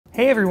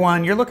Hey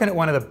everyone, you're looking at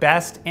one of the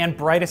best and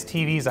brightest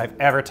TVs I've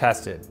ever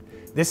tested.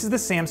 This is the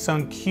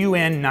Samsung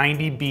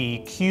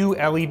QN90B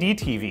QLED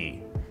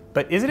TV.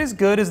 But is it as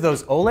good as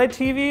those OLED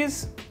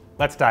TVs?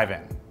 Let's dive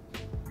in.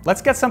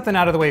 Let's get something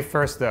out of the way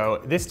first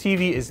though. This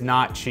TV is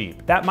not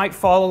cheap. That might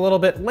fall a little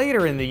bit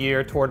later in the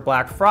year toward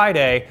Black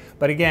Friday,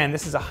 but again,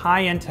 this is a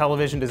high-end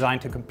television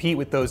designed to compete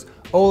with those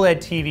OLED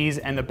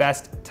TVs and the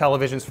best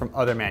televisions from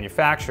other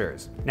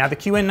manufacturers. Now the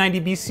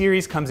QN90B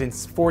series comes in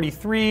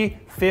 43,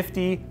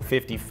 50,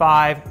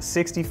 55,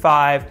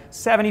 65,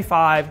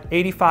 75,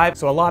 85,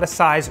 so a lot of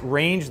size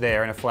range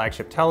there in a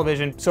flagship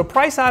television. So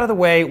price out of the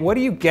way, what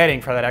are you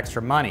getting for that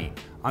extra money?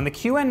 On the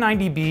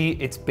QN90B,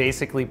 it's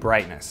basically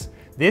brightness.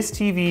 This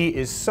TV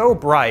is so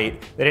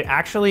bright that it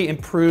actually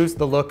improves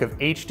the look of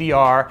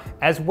HDR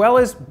as well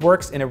as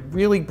works in a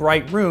really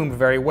bright room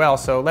very well.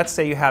 So let's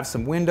say you have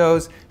some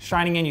windows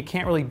shining in, you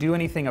can't really do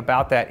anything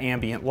about that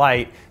ambient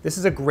light. This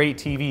is a great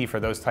TV for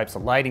those types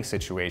of lighting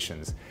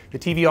situations. The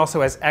TV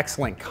also has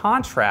excellent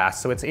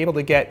contrast, so it's able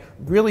to get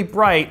really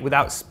bright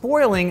without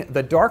spoiling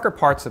the darker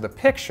parts of the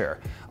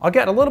picture. I'll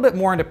get a little bit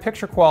more into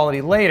picture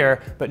quality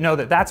later, but know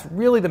that that's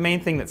really the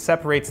main thing that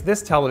separates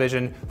this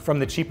television from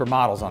the cheaper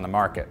models on the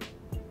market.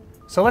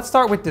 So let's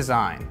start with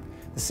design.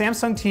 The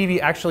Samsung TV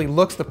actually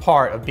looks the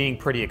part of being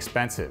pretty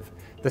expensive.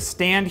 The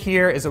stand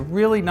here is a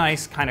really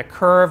nice kind of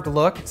curved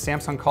look.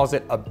 Samsung calls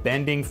it a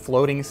bending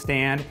floating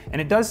stand, and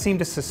it does seem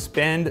to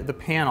suspend the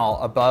panel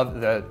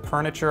above the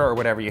furniture or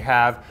whatever you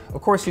have.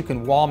 Of course, you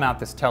can wall mount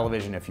this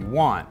television if you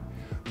want.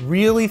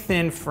 Really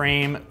thin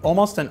frame,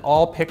 almost an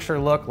all-picture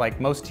look like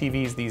most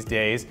TVs these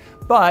days,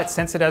 but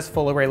since it has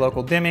full-array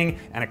local dimming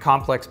and a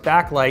complex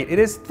backlight, it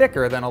is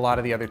thicker than a lot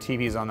of the other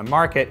TVs on the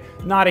market.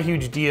 Not a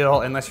huge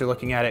deal unless you're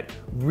looking at it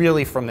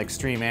really from the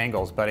extreme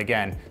angles, but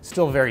again,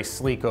 still very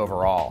sleek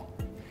overall.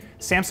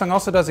 Samsung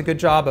also does a good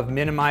job of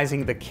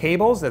minimizing the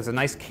cables. There's a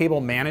nice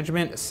cable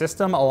management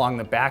system along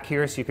the back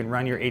here so you can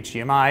run your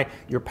HDMI,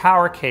 your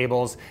power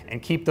cables,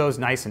 and keep those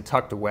nice and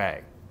tucked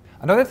away.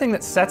 Another thing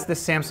that sets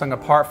this Samsung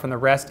apart from the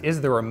rest is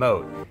the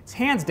remote. It's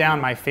hands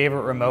down my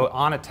favorite remote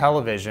on a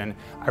television.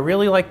 I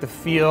really like the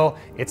feel.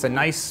 It's a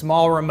nice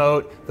small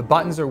remote. The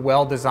buttons are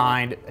well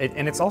designed,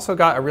 and it's also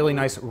got a really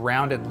nice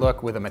rounded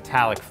look with a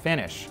metallic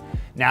finish.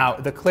 Now,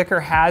 the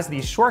clicker has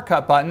these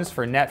shortcut buttons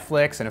for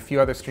Netflix and a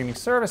few other streaming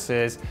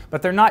services,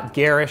 but they're not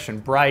garish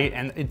and bright,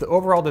 and the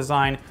overall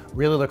design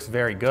really looks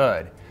very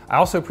good. I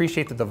also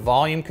appreciate that the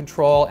volume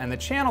control and the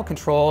channel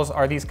controls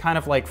are these kind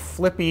of like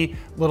flippy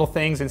little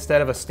things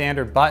instead of a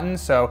standard button,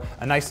 so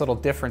a nice little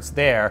difference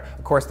there.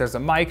 Of course, there's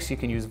a mic, so you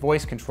can use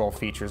voice control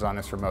features on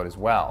this remote as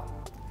well.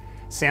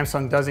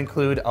 Samsung does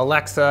include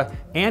Alexa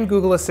and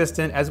Google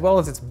Assistant, as well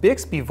as its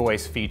Bixby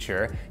voice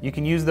feature. You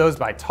can use those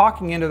by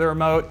talking into the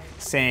remote,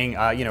 saying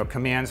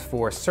commands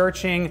for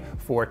searching,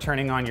 for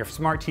turning on your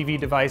smart TV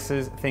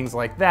devices, things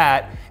like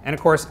that. And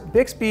of course,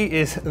 Bixby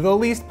is the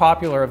least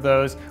popular of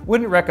those.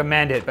 Wouldn't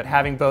recommend it, but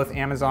having both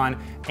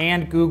Amazon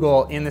and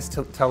Google in this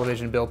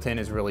television built in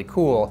is really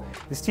cool.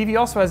 This TV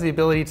also has the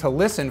ability to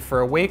listen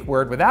for a wake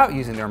word without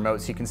using the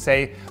remote, so you can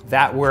say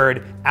that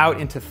word out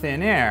into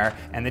thin air,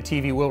 and the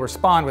TV will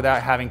respond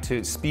without having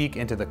to speak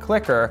into the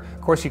clicker.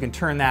 Of course, you can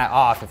turn that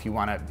off if you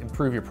want to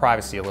improve your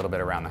privacy a little bit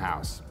around the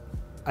house.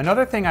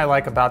 Another thing I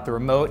like about the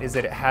remote is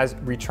that it has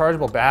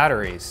rechargeable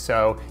batteries,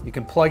 so you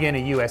can plug in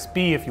a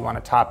USB if you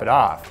want to top it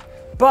off.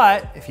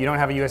 But if you don't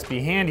have a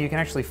USB handy, you can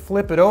actually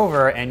flip it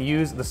over and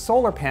use the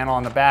solar panel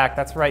on the back.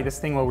 That's right, this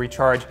thing will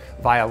recharge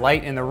via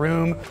light in the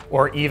room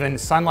or even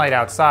sunlight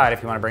outside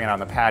if you want to bring it out on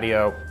the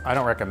patio. I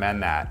don't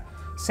recommend that.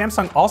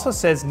 Samsung also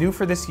says new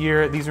for this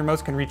year, these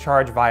remotes can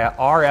recharge via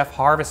RF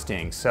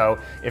harvesting. So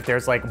if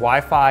there's like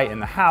Wi-Fi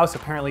in the house,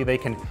 apparently they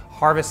can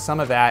harvest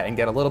some of that and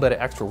get a little bit of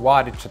extra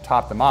wattage to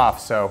top them off.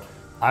 So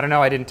I don't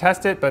know, I didn't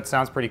test it, but it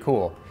sounds pretty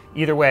cool.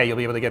 Either way, you'll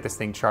be able to get this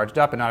thing charged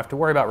up and not have to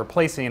worry about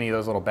replacing any of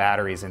those little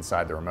batteries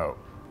inside the remote.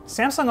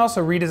 Samsung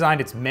also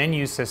redesigned its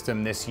menu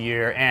system this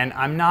year, and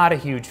I'm not a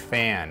huge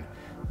fan.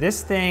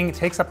 This thing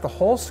takes up the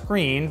whole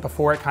screen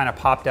before it kind of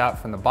popped out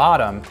from the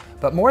bottom,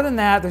 but more than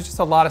that, there's just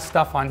a lot of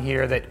stuff on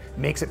here that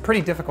makes it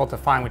pretty difficult to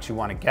find what you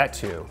want to get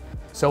to.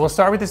 So we'll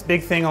start with this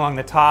big thing along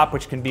the top,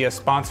 which can be a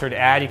sponsored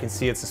ad. You can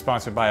see it's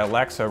sponsored by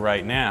Alexa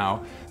right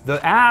now. The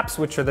apps,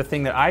 which are the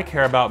thing that I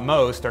care about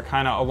most, are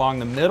kind of along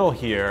the middle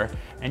here,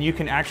 and you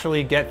can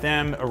actually get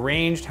them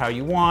arranged how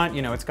you want.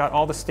 You know, it's got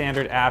all the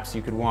standard apps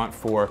you could want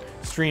for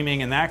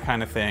streaming and that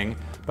kind of thing.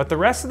 But the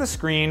rest of the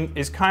screen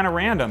is kind of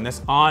random.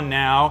 This on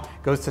now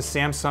goes to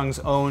Samsung's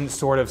own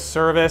sort of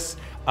service.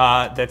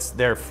 That's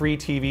their free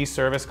TV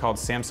service called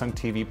Samsung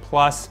TV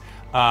Plus.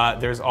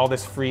 There's all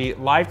this free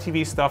live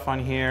TV stuff on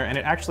here, and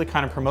it actually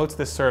kind of promotes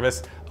this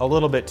service a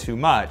little bit too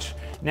much.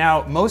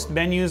 Now, most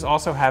menus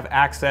also have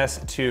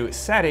access to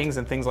settings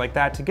and things like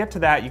that. To get to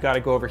that, you got to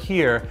go over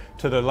here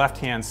to the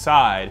left-hand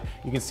side.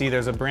 You can see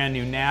there's a brand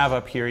new nav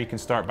up here. You can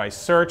start by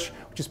search,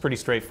 which is pretty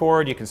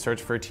straightforward. You can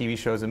search for TV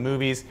shows and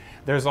movies.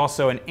 There's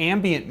also an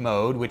ambient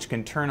mode, which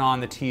can turn on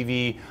the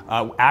TV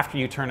after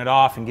you turn it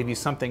off and give you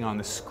something on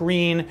the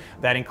screen.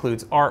 That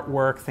includes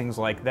artwork, things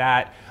like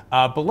that.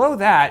 Below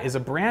that is a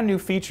brand new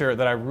feature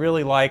that I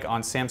really like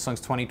on Samsung's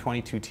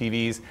 2022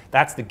 TVs.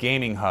 That's the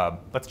gaming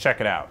hub. Let's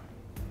check it out.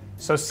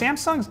 So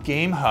Samsung's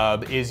Game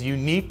Hub is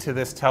unique to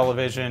this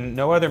television.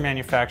 No other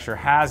manufacturer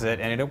has it,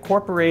 and it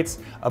incorporates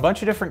a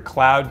bunch of different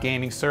cloud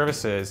gaming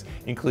services,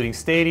 including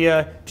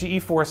Stadia,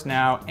 GeForce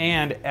Now,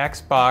 and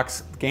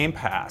Xbox Game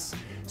Pass.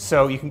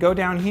 So you can go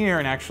down here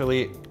and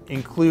actually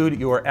include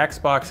your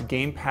Xbox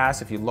Game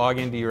Pass if you log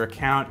into your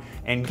account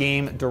and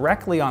game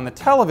directly on the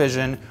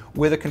television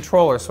with a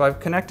controller. So I've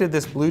connected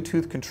this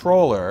Bluetooth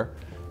controller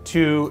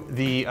to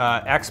the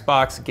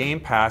Xbox Game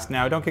Pass.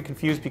 Now don't get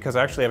confused because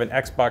I actually have an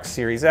Xbox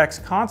Series X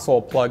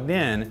console plugged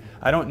in.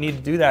 I don't need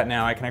to do that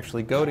now. I can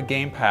actually go to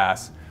Game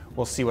Pass.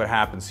 We'll see what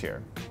happens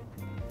here.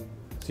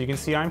 So you can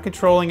see I'm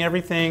controlling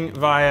everything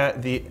via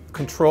the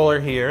controller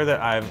here that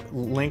I've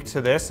linked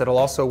to this. It'll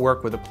also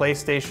work with a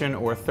PlayStation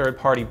or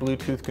third-party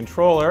Bluetooth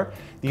controller.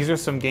 These are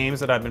some games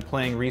that I've been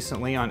playing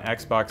recently on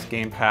Xbox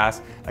Game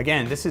Pass.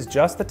 Again, this is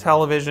just the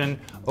television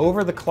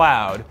over the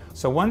cloud.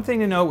 So one thing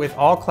to note with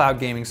all cloud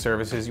gaming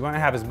services, you want to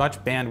have as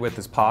much bandwidth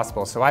as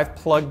possible. So I've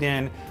plugged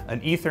in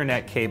an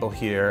Ethernet cable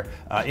here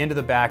into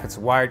the back. It's a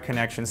wired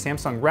connection.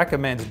 Samsung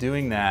recommends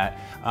doing that.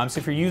 So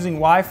if you're using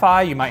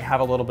Wi-Fi, you might have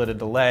a little bit of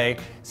delay.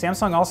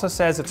 Samsung also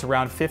says it's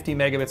around 50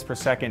 megabits per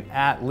second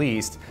at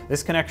least.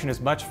 This connection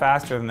is much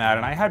faster than that,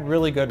 and I had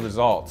really good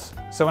results.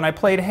 So when I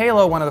played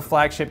Halo, one of the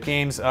flagship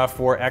games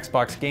for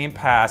Xbox Game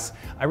Pass,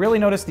 I really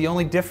noticed the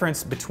only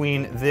difference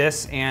between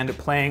this and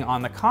playing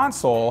on the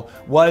console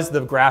was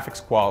the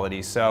graphics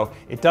quality. So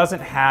it doesn't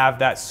have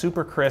that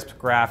super crisp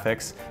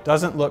graphics,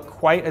 doesn't look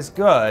quite as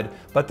good,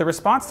 but the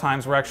response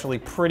times were actually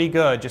pretty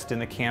good just in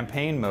the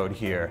campaign mode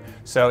here.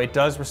 So it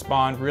does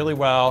respond really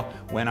well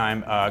when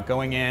I'm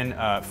going in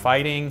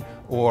fighting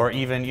or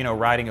even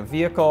riding a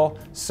vehicle.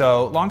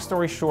 So long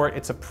story short,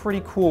 it's a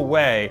pretty cool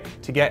way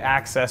to get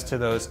access to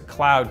those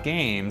cloud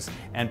games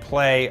and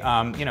play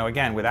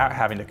again without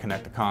having to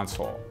connect the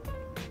console.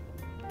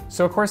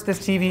 So of course this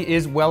TV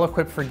is well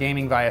equipped for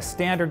gaming via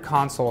standard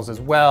consoles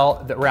as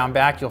well. Around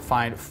back you'll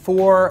find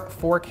 4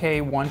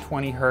 4K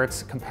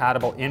 120Hz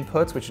compatible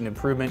inputs, which is an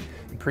improvement.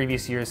 In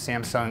previous years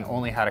Samsung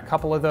only had a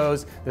couple of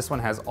those. This one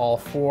has all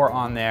 4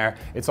 on there.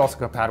 It's also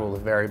compatible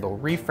with variable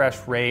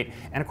refresh rate.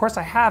 And of course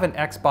I have an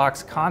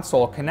Xbox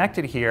console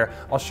connected here.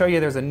 I'll show you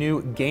there's a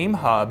new Game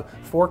Hub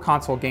for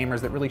console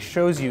gamers that really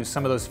shows you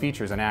some of those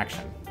features in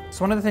action.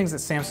 So one of the things that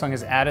Samsung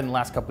has added in the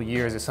last couple of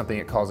years is something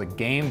it calls a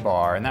game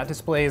bar, and that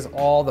displays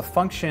all the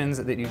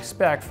functions that you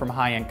expect from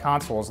high-end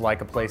consoles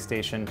like a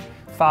PlayStation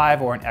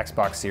 5 or an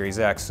Xbox Series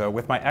X. So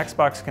with my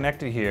Xbox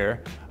connected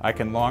here, I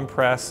can long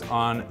press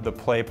on the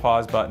play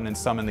pause button and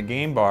summon the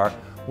game bar.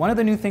 One of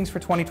the new things for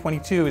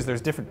 2022 is there's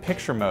different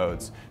picture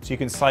modes. So you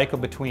can cycle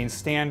between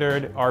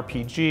standard,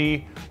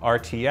 RPG,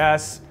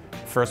 RTS,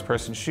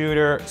 first-person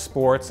shooter,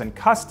 sports, and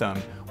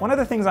custom. One of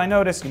the things I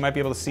noticed, you might be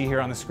able to see here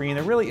on the screen,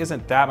 there really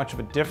isn't that much of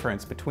a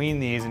difference between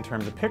these in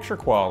terms of picture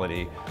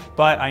quality,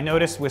 but I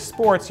noticed with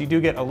sports you do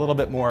get a little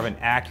bit more of an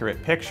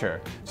accurate picture.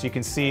 So you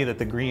can see that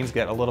the greens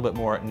get a little bit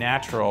more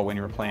natural when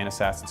you're playing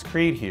Assassin's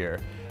Creed here.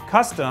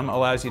 Custom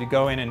allows you to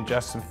go in and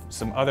adjust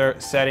some other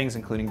settings,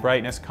 including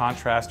brightness,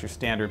 contrast, your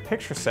standard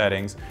picture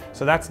settings,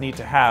 so that's neat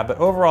to have. But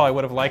overall, I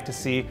would have liked to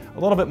see a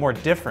little bit more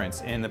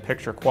difference in the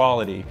picture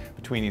quality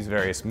between these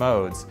various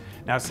modes.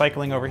 Now,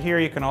 cycling over here,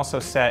 you can also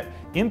set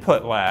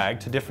input lag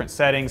to different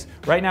settings.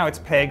 Right now, it's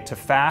pegged to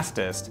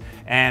fastest,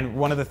 and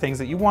one of the things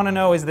that you want to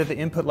know is that the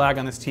input lag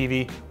on this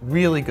TV,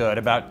 really good,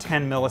 about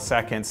 10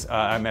 milliseconds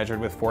I measured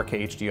with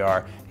 4K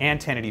HDR and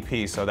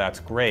 1080p, so that's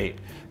great.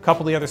 A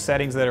couple of the other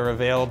settings that are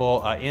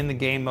available in the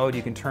game mode,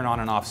 you can turn on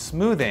and off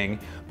smoothing,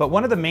 but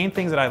one of the main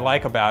things that I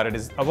like about it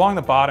is along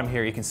the bottom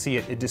here, you can see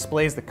it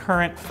displays the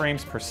current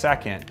frames per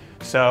second.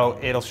 So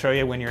it'll show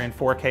you when you're in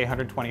 4K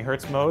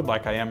 120Hz mode,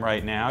 like I am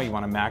right now. You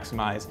want to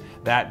maximize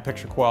that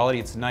picture quality.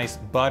 It's a nice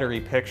buttery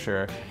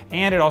picture.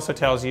 And it also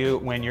tells you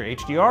when your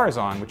HDR is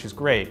on, which is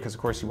great, because of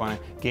course you want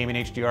to game in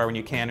HDR when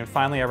you can. And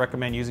finally, I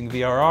recommend using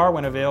VRR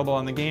when available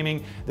on the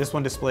gaming. This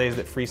one displays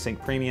that FreeSync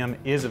Premium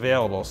is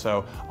available.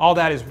 So all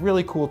that is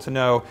really cool to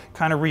know,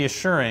 kind of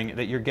reassuring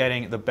that you're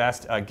getting the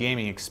best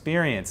gaming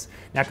experience.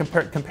 Now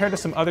compared to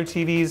some other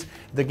TVs,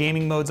 the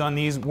gaming modes on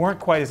these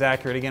weren't quite as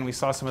accurate. Again, we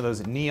saw some of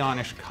those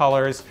neonish colors.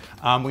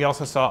 We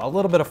also saw a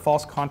little bit of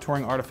false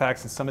contouring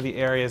artifacts in some of the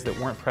areas that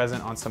weren't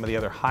present on some of the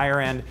other higher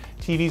end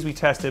TVs we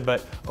tested,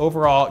 but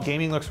overall,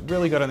 gaming looks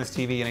really good on this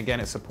TV, and again,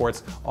 it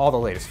supports all the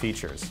latest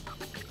features.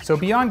 So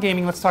beyond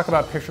gaming, let's talk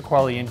about picture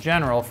quality in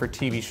general for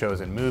TV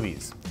shows and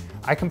movies.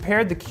 I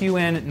compared the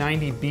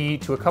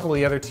QN90B to a couple of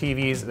the other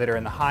TVs that are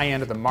in the high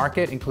end of the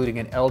market, including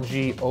an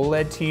LG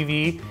OLED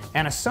TV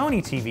and a Sony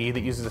TV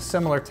that uses a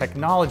similar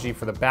technology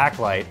for the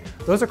backlight.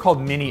 Those are called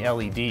mini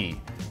LED.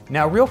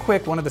 Now real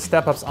quick, one of the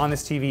step-ups on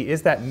this TV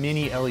is that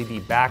mini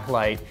LED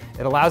backlight.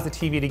 It allows the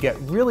TV to get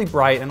really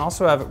bright and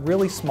also have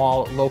really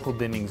small local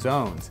dimming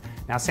zones.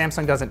 Now,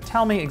 Samsung doesn't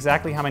tell me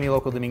exactly how many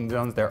local dimming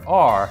zones there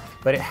are,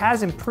 but it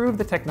has improved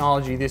the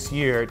technology this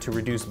year to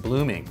reduce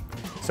blooming.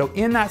 So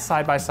in that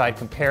side-by-side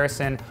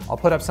comparison, I'll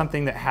put up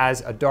something that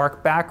has a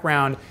dark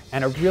background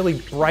and a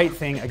really bright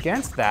thing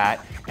against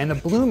that, and the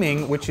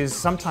blooming, which is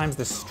sometimes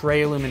the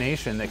stray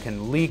illumination that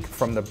can leak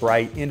from the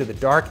bright into the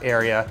dark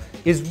area,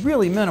 is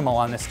really minimal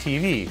on this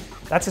TV.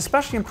 That's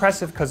especially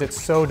impressive because it's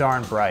so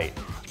darn bright.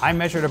 I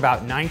measured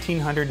about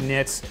 1900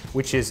 nits,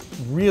 which is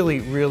really,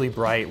 really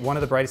bright. One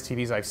of the brightest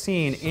TVs I've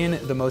seen in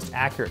the most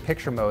accurate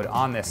picture mode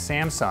on this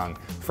Samsung.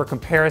 For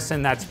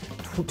comparison, that's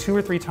 2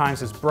 or 3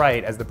 times as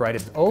bright as the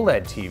brightest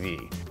OLED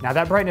TV. Now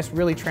that brightness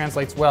really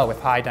translates well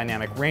with high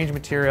dynamic range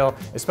material,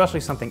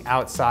 especially something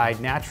outside,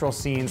 natural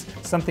scenes,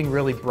 something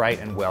really bright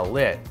and well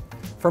lit.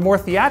 For more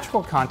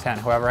theatrical content,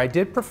 however, I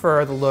did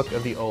prefer the look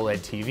of the OLED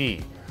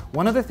TV.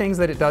 One of the things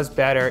that it does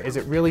better is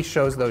it really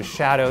shows those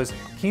shadows,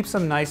 keeps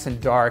them nice and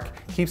dark,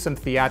 keeps them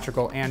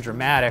theatrical and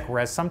dramatic,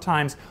 whereas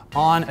sometimes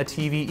on a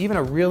TV, even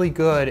a really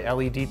good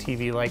LED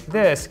TV like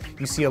this,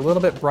 you see a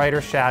little bit brighter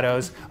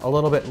shadows, a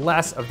little bit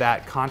less of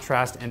that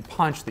contrast and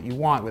punch that you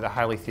want with a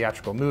highly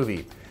theatrical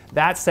movie.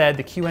 That said,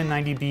 the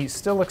QN90B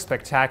still looks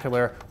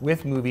spectacular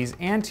with movies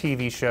and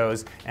TV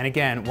shows, and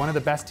again, one of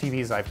the best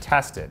TVs I've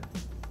tested.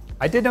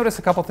 I did notice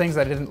a couple things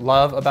I didn't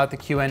love about the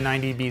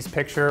QN90B's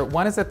picture.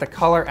 One is that the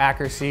color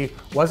accuracy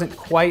wasn't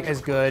quite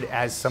as good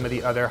as some of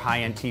the other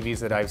high-end TVs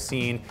that I've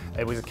seen.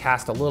 It was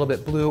cast a little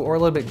bit blue or a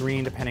little bit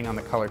green depending on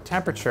the color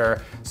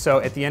temperature. So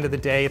at the end of the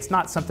day, it's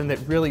not something that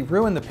really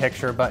ruined the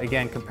picture, but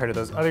again, compared to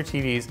those other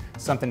TVs,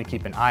 something to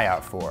keep an eye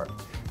out for.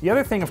 The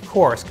other thing, of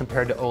course,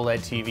 compared to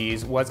OLED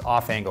TVs was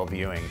off-angle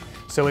viewing.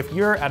 So if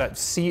you're at a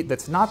seat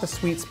that's not the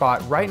sweet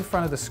spot right in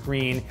front of the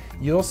screen,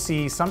 you'll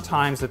see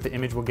sometimes that the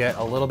image will get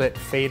a little bit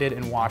faded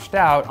and washed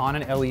out on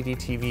an LED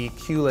TV,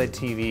 QLED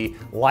TV,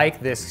 like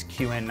this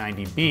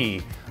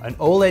QN90B. An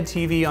OLED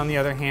TV, on the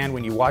other hand,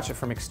 when you watch it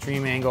from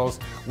extreme angles,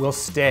 will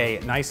stay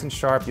nice and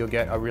sharp. You'll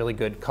get a really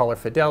good color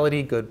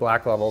fidelity, good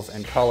black levels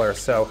and color.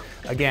 So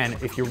again,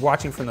 if you're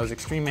watching from those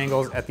extreme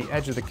angles at the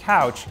edge of the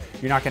couch,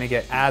 you're not going to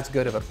get as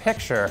good of a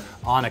picture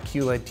on a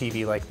QLED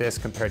TV like this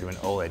compared to an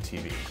OLED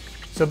TV.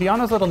 So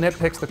beyond those little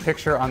nitpicks, the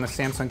picture on the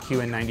Samsung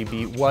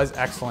QN90B was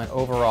excellent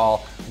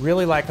overall.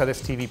 Really like how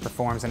this TV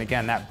performs, and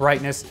again, that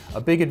brightness, a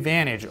big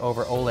advantage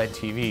over OLED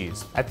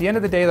TVs. At the end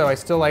of the day though, I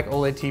still like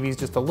OLED TVs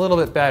just a little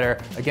bit better,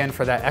 again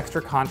for that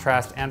extra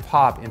contrast and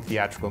pop in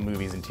theatrical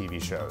movies and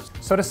TV shows.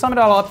 So to sum it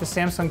all up, the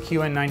Samsung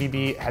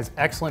QN90B has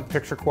excellent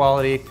picture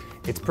quality.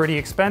 It's pretty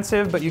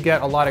expensive, but you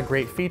get a lot of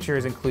great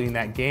features, including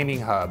that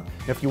gaming hub.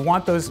 If you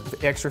want those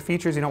extra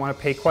features, you don't want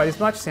to pay quite as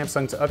much.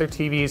 Samsung's other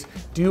TVs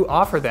do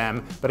offer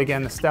them, but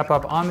again, the step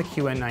up on the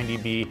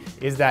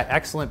QN90B is that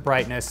excellent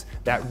brightness,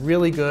 that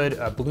really good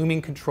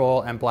blooming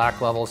control and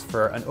black levels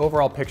for an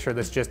overall picture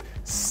that's just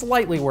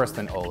slightly worse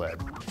than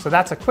OLED. So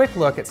that's a quick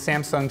look at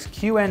Samsung's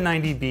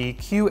QN90B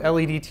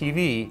QLED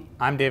TV.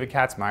 I'm David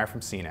Katzmeyer from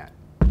Cnet.